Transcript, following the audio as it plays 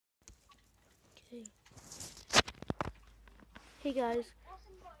Okay. Hey guys,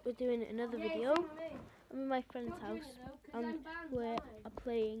 we're doing another video. I'm in my friend's house and we're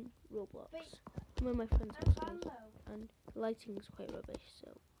playing Roblox. I'm in my friend's house guys, and the lighting is quite rubbish,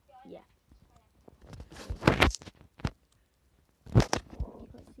 so yeah. You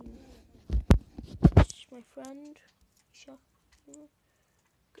can't see me. This is my friend.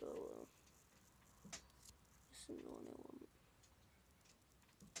 Go. This is the one I want.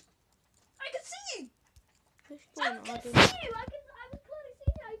 I can see you! I can see you! I was clearly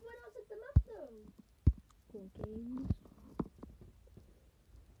seeing you. I went outside the map though. Cool games.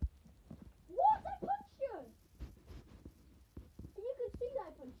 What? I punched you! And you can see that I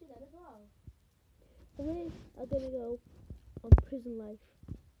punched you then as well. I'm gonna go on prison life.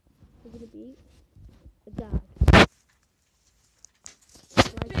 I'm gonna be a guard.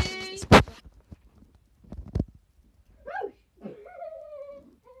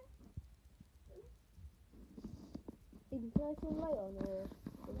 Can I turn the light on or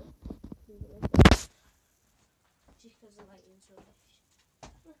leave it like that? Just because the lighting's rubbish.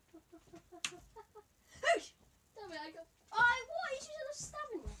 Damn it, I got. Oh, what? You should have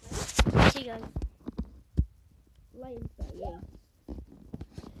stabbing me. See guys. Lighting's better, yay.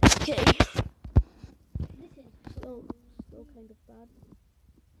 Okay. This is Still kind of bad.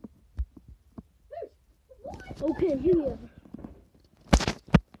 what? Okay, here we are.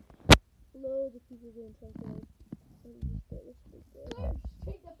 Loads of people going to try. Let me just get this big girl. Don't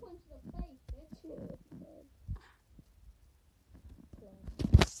take the punch in the face, bitch.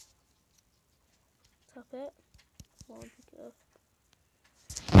 Tap it. Come on, pick it up.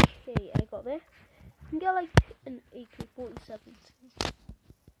 Okay, I got this. You can get like an AK-47.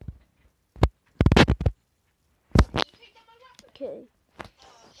 Okay. Oh,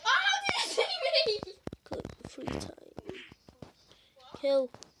 how did it see me? Click 3 times. Kill.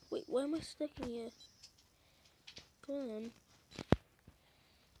 Wait, why am I sticking here? Come on.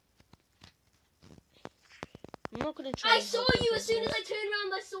 I'm not gonna try. I saw you as soon as I turned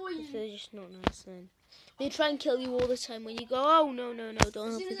around. I saw you. They're just not nice then. They try and kill you all the time when you go, oh no, don't help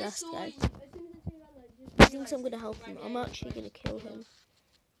the gas guy. He thinks I'm gonna help him. I'm actually gonna kill him.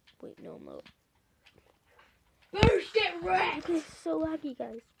 Wait, no, I'm not. Boost it, wrecked! This is so laggy,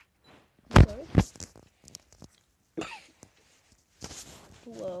 guys. I'm sorry.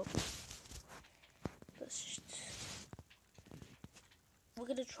 Whoa. Let's just. We're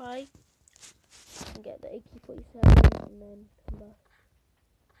gonna try and get the AK-47 and then come back.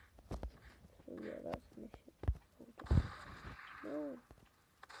 So yeah, that's the mission. No.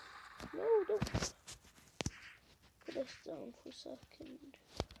 No, don't. Put this down for a second.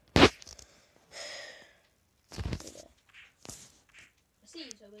 There. I see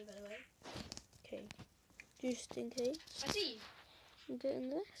you, Toby, by the way. Okay. Just in case. I see you. I'm getting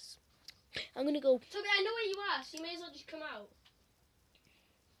this. I'm gonna go. Toby, I know where you are, so you may as well just come out.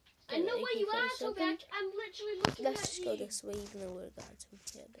 I know where you are, Toby. I'm literally looking at you. Let's just go this way, even though we're a guard.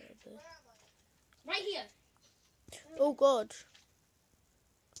 So yeah, there. Right here. Oh God.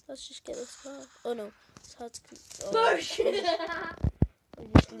 Let's just get this car. Oh no, it's hard to. Oh, Bullshit!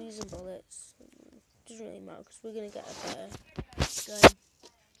 I'm just losing bullets. Doesn't really matter because we're gonna get a better gun.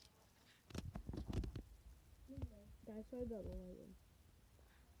 Guys, sorry about the lighting.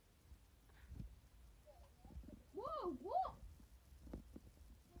 Whoa, what?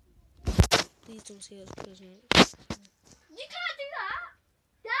 Please don't see us prisoners. You can't do that!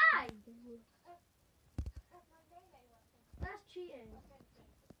 Die! That's cheating.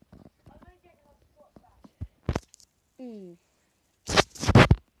 Wait,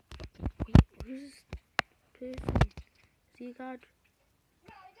 who's this person? Is he a guard?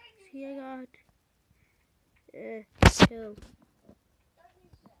 Is he a guard? Kill.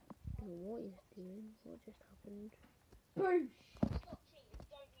 I don't know what he's doing. What just happened? Boosh!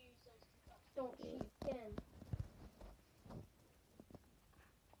 Don't cheat again.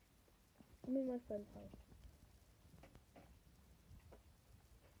 I'm in my friend's house.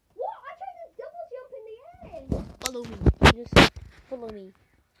 What? I tried to double jump in the air! Follow me. Just follow me.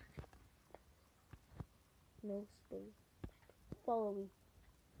 No space. Follow me.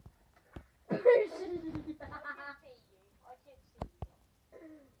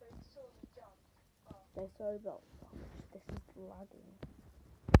 Okay, sorry about this is lagging.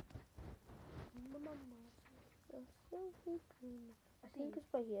 I think it's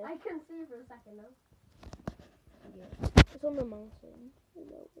by here. I can see for a second now. Yeah. It's on the mountain. You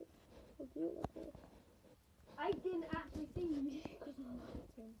know, I'll do it like this. I didn't actually see you because of the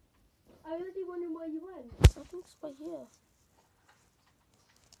mountain. I was actually wondering where you went. I think it's by here.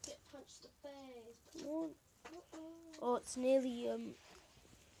 Get punched in the face. Come on. Oh, it's near the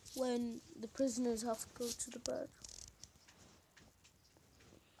when the prisoners have to go to the bed.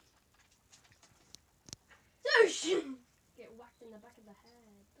 Get whacked in the back of the head.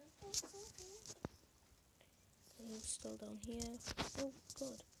 He's still down here. Oh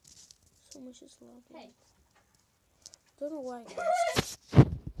god. So much is lava. Hey. Don't know why.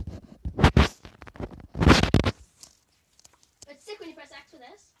 It's sick when you press X for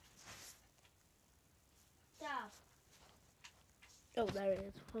this. Dab. Oh, there it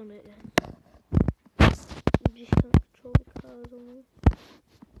is. Found it again. You just can't control the cars on it.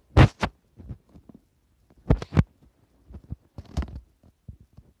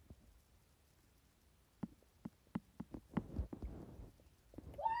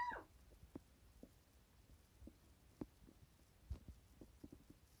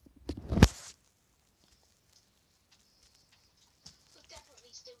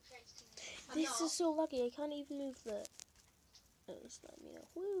 This is so laggy, I can't even move the... Oh, it's letting me know.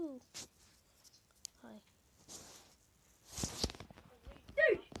 Woo! Hi.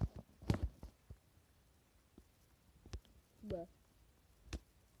 Where?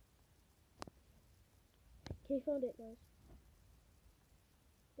 Okay, found it, guys.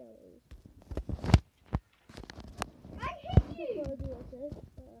 There it is. I hit you! Before I do what it says,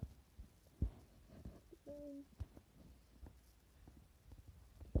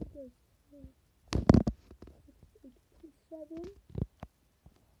 seven.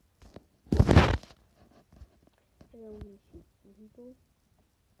 And then we're gonna shoot some people.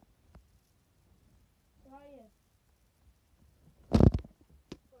 Where are you?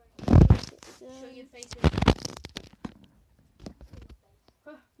 Show Show your face.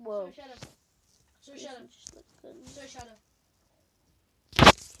 Whoa. Show shadow. Show shadow. Show shadow.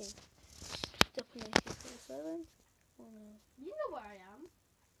 Okay. Step on 1947. Oh no. You know where I am.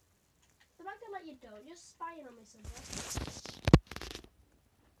 The fact I let you go, you're spying on me somewhere.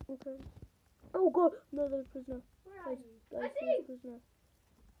 Okay. Oh god, no, there's a prisoner. Where are you? Guys, I see there's you. a prisoner.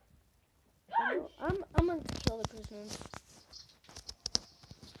 I'm meant to kill the prisoners.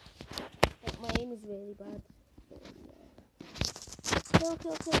 But my aim is really bad. So, yeah. Kill.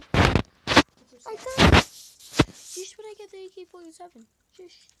 I can't. Just when I get the AK-47.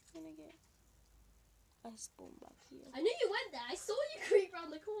 Just when I get... I spawn back here. I knew you went there. I saw you creep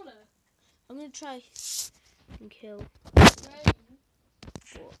round the corner. I'm gonna try and kill. Where are you?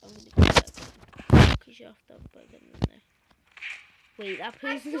 But I'm gonna do that. Because you have to have by them in there. Wait, that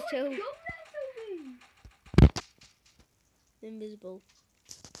person's still...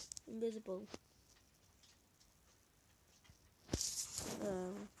 Invisible.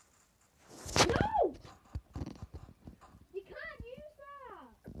 No! You can't use that!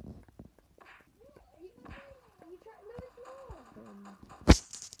 You try, no, it's not.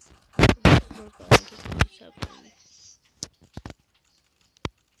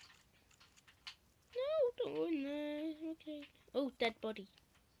 No, don't go in there. Okay. Oh, dead body.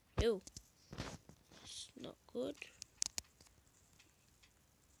 Ew. That's not good.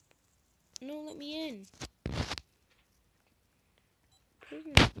 No, let me in.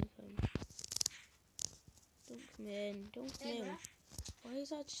 Prisoners can come. Don't come in. Don't come in. Why is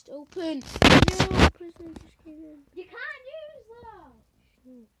that just open? No, prisoners just came in. You can't use that!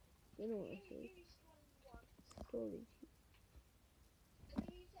 Oh, you know what I say. Totally.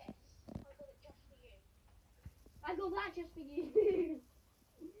 I got that just for you.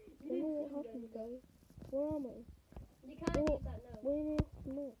 I know what happened, guys. Where am I? You can't use that, no. Where am I off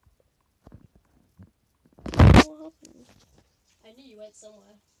the map? What happened? I knew you went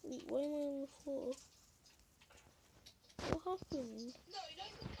somewhere. Wait, why am I on the floor? What happened? No, you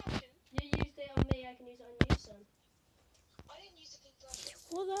don't concussion. You used it on me, I can use it on you, son. I didn't use the concussion.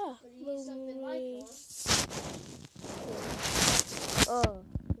 What that? But you used something like one. Oh.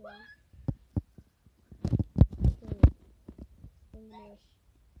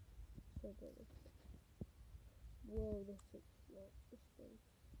 Whoa, this is not this thing.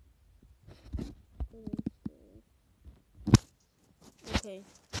 Okay.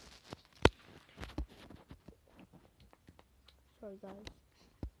 Sorry guys.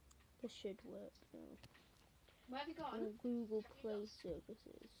 This should work now. Where have you gone? Google Play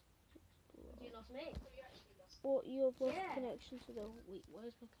Services. You lost me. What, you have lost connection to the... Wait, why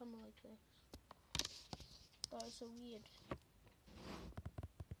is my camera like this? That is so weird.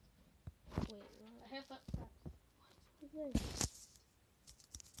 Wait, what? I hear footsteps. What is this?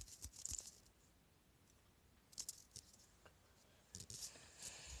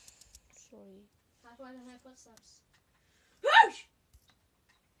 Sorry. That's why I hear footsteps. Whoosh!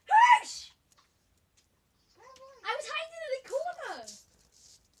 Whoosh! I was hiding in the corner!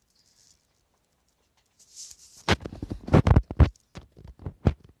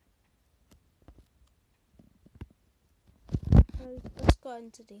 Alright, let's go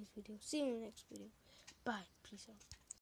on today's video. See you in the next video. Bye. Peace out.